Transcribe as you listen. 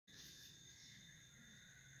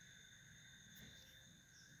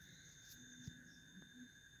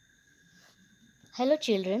Hello,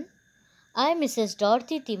 children. I, Mrs.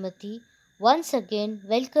 Dorothy Timothy, once again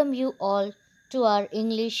welcome you all to our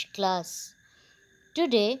English class.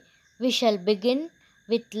 Today, we shall begin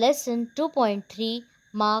with lesson 2.3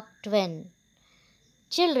 Mark Twain.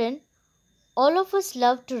 Children, all of us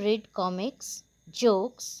love to read comics,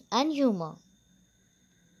 jokes, and humor.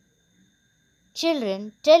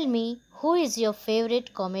 Children, tell me who is your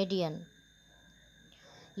favorite comedian?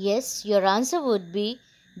 Yes, your answer would be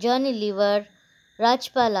Johnny Lever,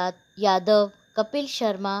 Rajpal Yadav, Kapil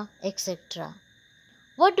Sharma, etc.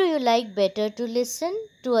 What do you like better, to listen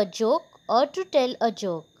to a joke or to tell a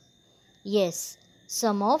joke? Yes,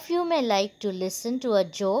 some of you may like to listen to a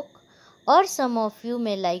joke or some of you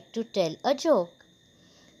may like to tell a joke.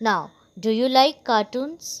 Now, do you like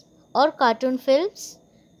cartoons or cartoon films?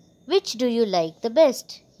 Which do you like the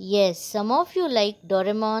best? Yes, some of you like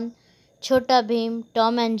Doraemon, Chota Bheem,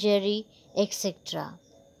 Tom and Jerry, etc.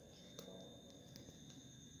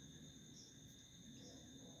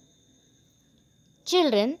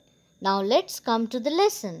 Children, now let's come to the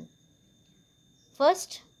lesson.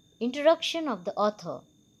 First, introduction of the author.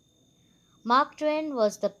 Mark Twain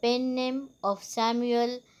was the pen name of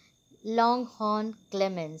Samuel Langhorne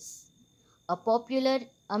Clemens, a popular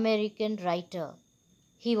American writer.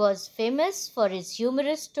 He was famous for his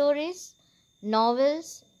humorous stories,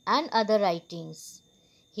 novels, and other writings.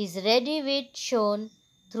 His ready wit shone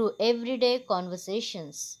through everyday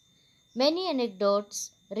conversations. Many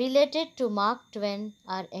anecdotes related to Mark Twain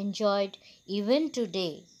are enjoyed even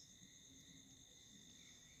today.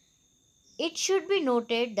 It should be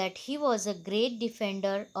noted that he was a great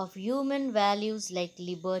defender of human values like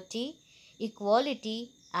liberty,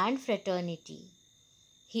 equality, and fraternity.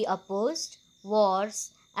 He opposed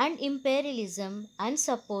wars and imperialism and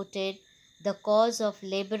supported the cause of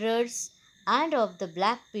laborers and of the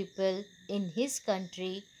black people in his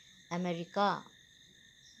country, America.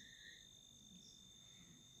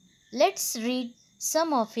 Let's read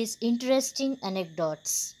some of his interesting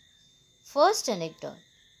anecdotes. First anecdote.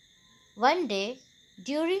 One day,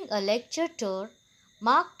 during a lecture tour,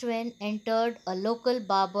 Mark Twain entered a local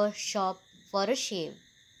barber shop for a shave.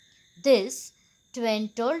 This, Twain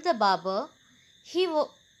told the barber,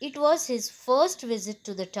 it was his first visit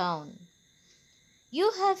to the town.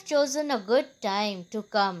 "You have chosen a good time to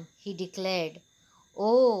come," he declared.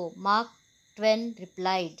 "Oh," Mark Twain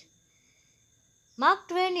replied. "Mark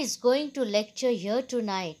Twain is going to lecture here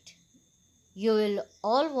tonight. You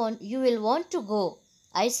will want to go,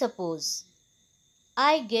 I suppose."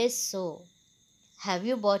 "I guess so." "Have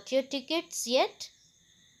you bought your tickets yet?"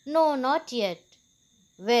 "No, not yet."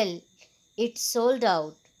 "Well, it's sold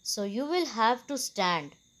out, so you will have to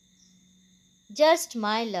stand." "Just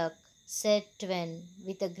my luck," said Twain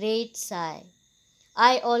with a great sigh.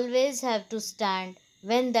 "I always have to stand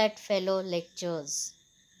when that fellow lectures."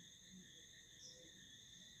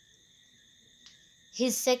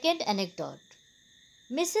 His second anecdote.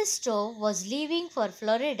 Mrs. Stowe was leaving for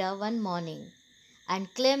Florida one morning,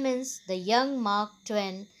 and Clemens, the young Mark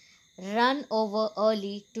Twain, ran over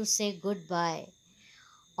early to say goodbye.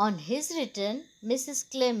 On his return, Mrs.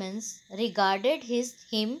 Clemens regarded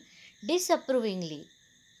him disapprovingly.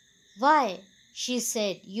 "Why," she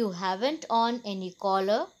said, "you haven't on any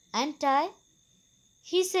collar and tie?"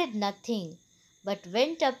 He said nothing, but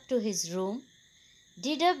went up to his room,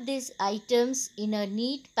 did up these items in a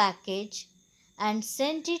neat package, and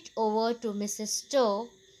sent it over to Mrs. Stowe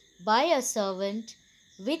by a servant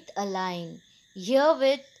with a line,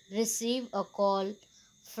 "Herewith receive a call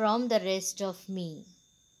from the rest of me."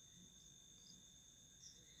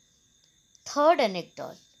 Third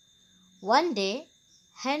anecdote. One day,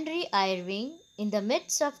 Henry Irving, in the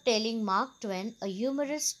midst of telling Mark Twain a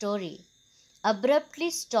humorous story, abruptly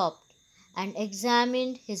stopped and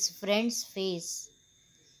examined his friend's face.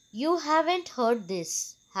 "You haven't heard this,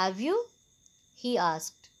 have you?" he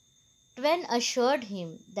asked. Twain assured him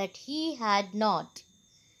that he had not.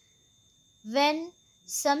 When,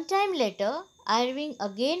 some time later, Irving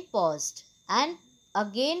again paused and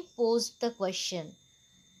again posed the question,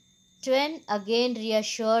 Twain again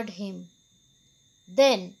reassured him.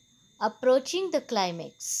 Then, approaching the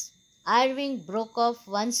climax, Irving broke off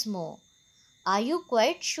once more. "Are you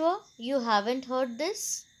quite sure you haven't heard this?"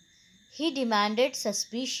 he demanded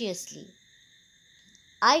suspiciously.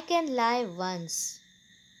 "I can lie once,"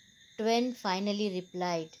 Twain finally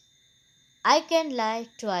replied. "I can lie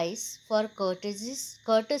twice for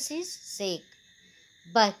courtesy's sake,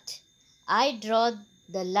 but I draw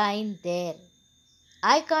the line there.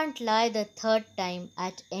 I can't lie the third time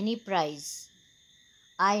at any price.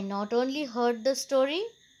 I not only heard the story,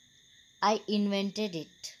 I invented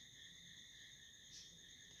it."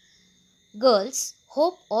 Girls,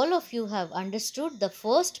 hope all of you have understood the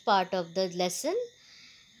first part of the lesson.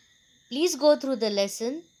 Please go through the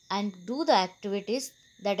lesson and do the activities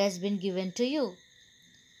that has been given to you.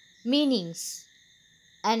 Meanings: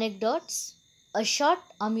 anecdotes, a short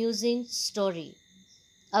amusing story.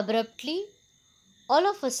 Abruptly, all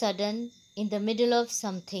of a sudden, in the middle of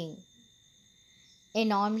something.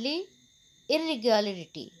 Enormously,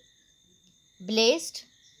 irregularity. Blazed,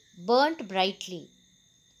 burnt brightly,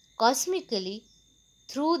 cosmically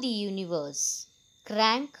through the universe.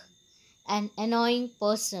 Crank, an annoying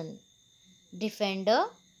person. Defender,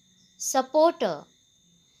 supporter.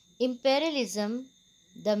 Imperialism,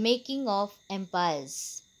 the making of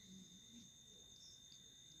empires.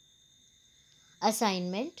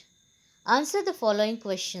 Assignment: answer the following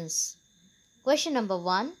questions. Question number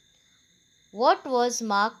 1: what was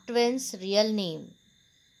Mark Twain's real name?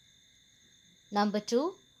 Number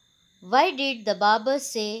 2: why did the barber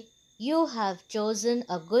say, "You have chosen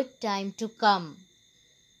a good time to come"?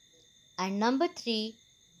 And number 3: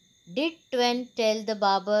 did Twain tell the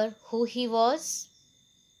barber who he was?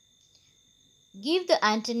 Give the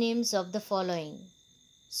antonyms of the following: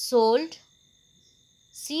 sold,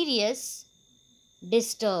 serious,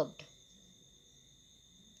 disturbed.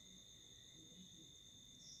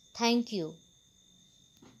 Thank you.